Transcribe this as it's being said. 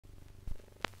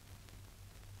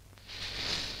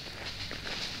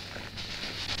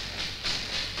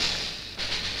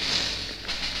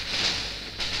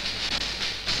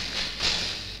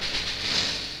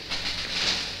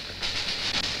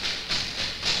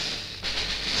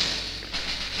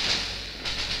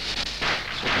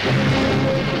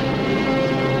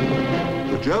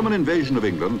German invasion of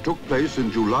England took place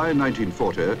in July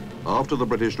 1940 after the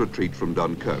British retreat from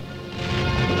Dunkirk.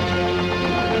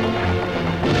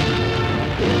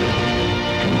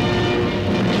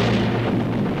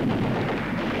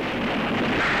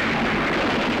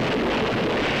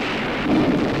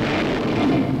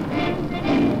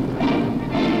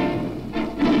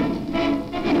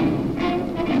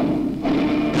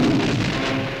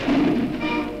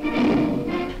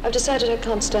 I've decided I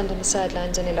can't stand on the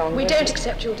sidelines any longer. We don't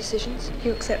accept your decisions.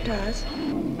 You accept ours.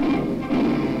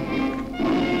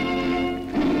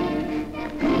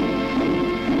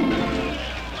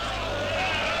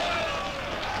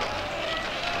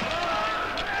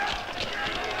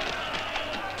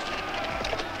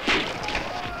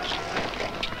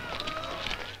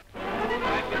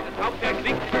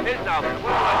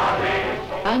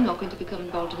 I'm not going to become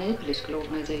involved in any political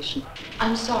organisation.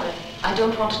 I'm sorry. I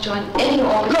don't want to join any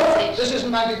organisation. Look, this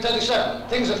isn't 1937.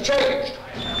 Things have changed.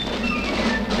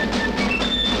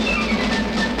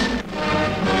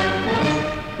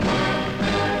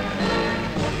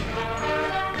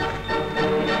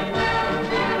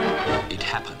 It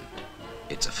happened.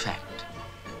 It's a fact.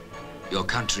 Your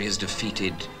country is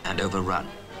defeated and overrun.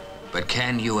 But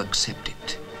can you accept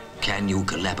it? Can you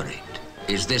collaborate?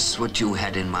 Is this what you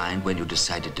had in mind when you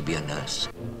decided to be a nurse?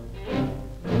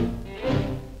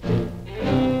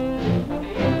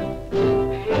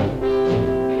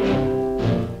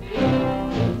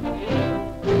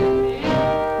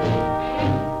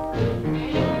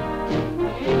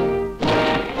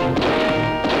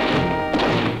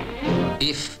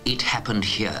 If it happened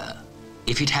here,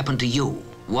 if it happened to you,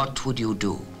 what would you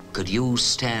do? Could you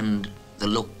stand the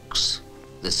looks,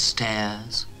 the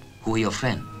stares? Who are your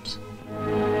friends?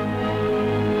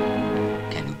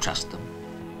 Can you trust them?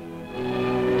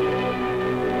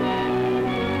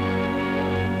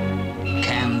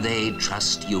 Can they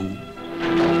trust you?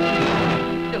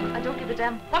 Look, I don't give a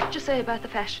damn what you say about the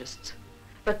fascists,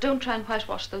 but don't try and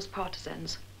whitewash those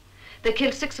partisans. They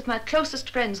killed 6 of my closest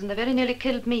friends, and they very nearly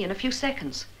killed me in a few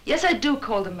seconds. Yes, I do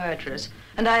call them murderers,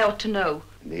 and I ought to know.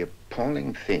 The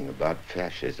appalling thing about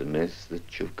fascism is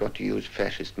that you've got to use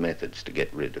fascist methods to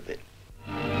get rid of it.